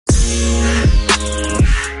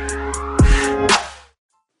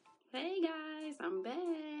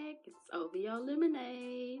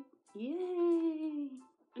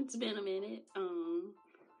It's been a minute.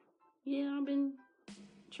 Yeah, I've been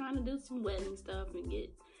trying to do some wedding stuff and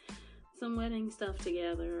get some wedding stuff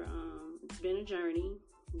together. It's been a journey.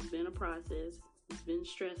 It's been a process. It's been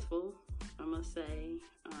stressful, I must say.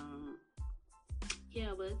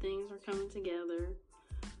 Yeah, but things are coming together.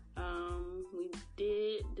 We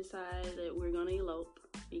did decide that we're gonna elope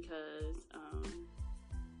because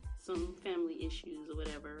some family issues or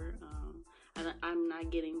whatever. I'm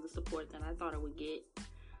not getting the support that I thought I would get,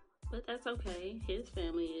 but that's okay. His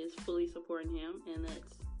family is fully supporting him, and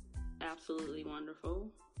that's absolutely wonderful.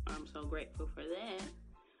 I'm so grateful for that.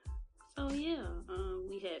 So yeah,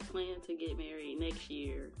 we had planned to get married next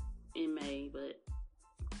year in May, but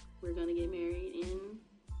we're gonna get married in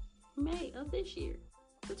May of this year,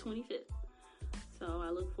 the 25th. So I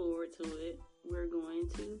look forward to it. We're going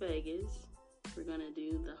to Vegas. We're gonna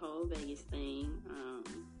do the whole Vegas thing.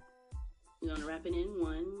 We're gonna wrap it in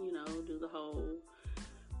one, do the whole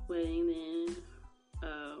wedding,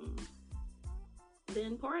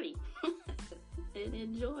 then party and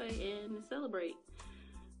enjoy and celebrate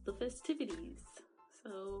the festivities.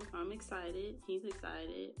 So I'm excited. He's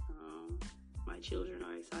excited. My children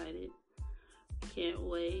are excited. I can't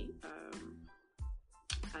wait.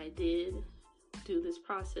 I did do this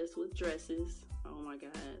process with dresses. Oh my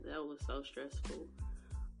God, that was so stressful.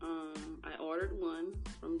 I ordered one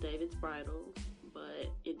from David's Bridal,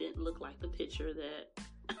 but it didn't look like the picture that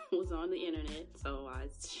was on the internet, so I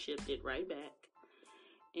shipped it right back.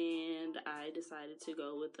 And I decided to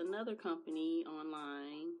go with another company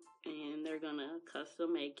online, and they're gonna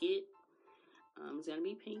custom make it. It's gonna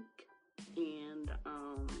be pink, and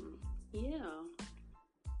yeah,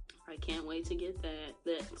 I can't wait to get that.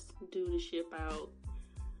 That's due to ship out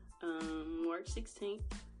March 16th.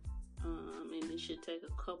 And it should take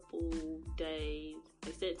a couple days.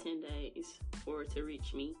 They said 10 days for it to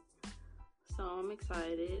reach me. So I'm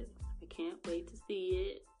excited. I can't wait to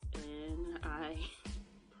see it. And I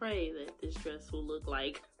pray that this dress will look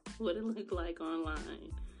like what it looked like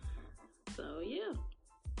online. So yeah.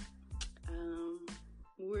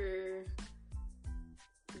 We're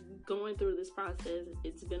going through this process.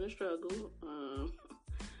 It's been a struggle.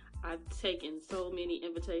 I've taken so many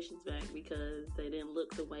invitations back because they didn't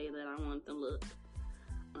look the way that I want them to look.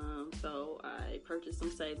 So I purchased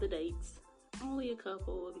some save the dates. Only a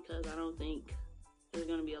couple because I don't think there's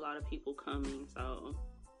going to be a lot of people coming. So,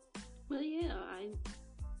 but yeah,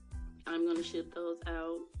 I'm going to ship those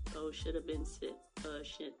out. Those should have been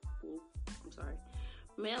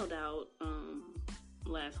mailed out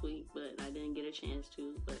last week, but I didn't get a chance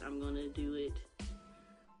to. But I'm going to do it.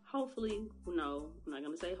 Hopefully, no, I'm not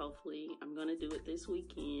going to say hopefully. I'm going to do it this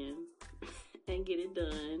weekend and get it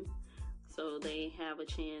done so they have a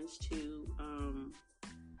chance to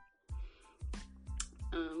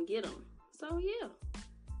get them. So, yeah,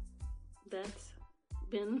 that's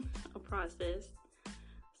been a process.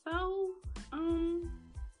 So,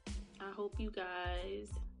 I hope you guys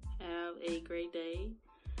have a great day.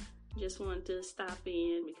 Just wanted to stop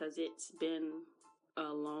in because it's been a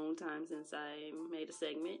long time since I made a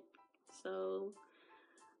segment. So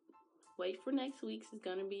wait for next week's. It's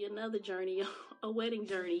gonna be another journey, a wedding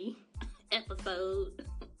journey episode.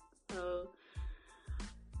 So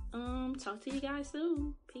talk to you guys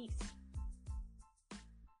soon. Peace.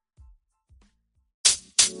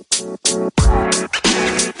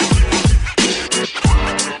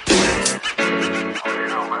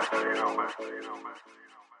 You know, man.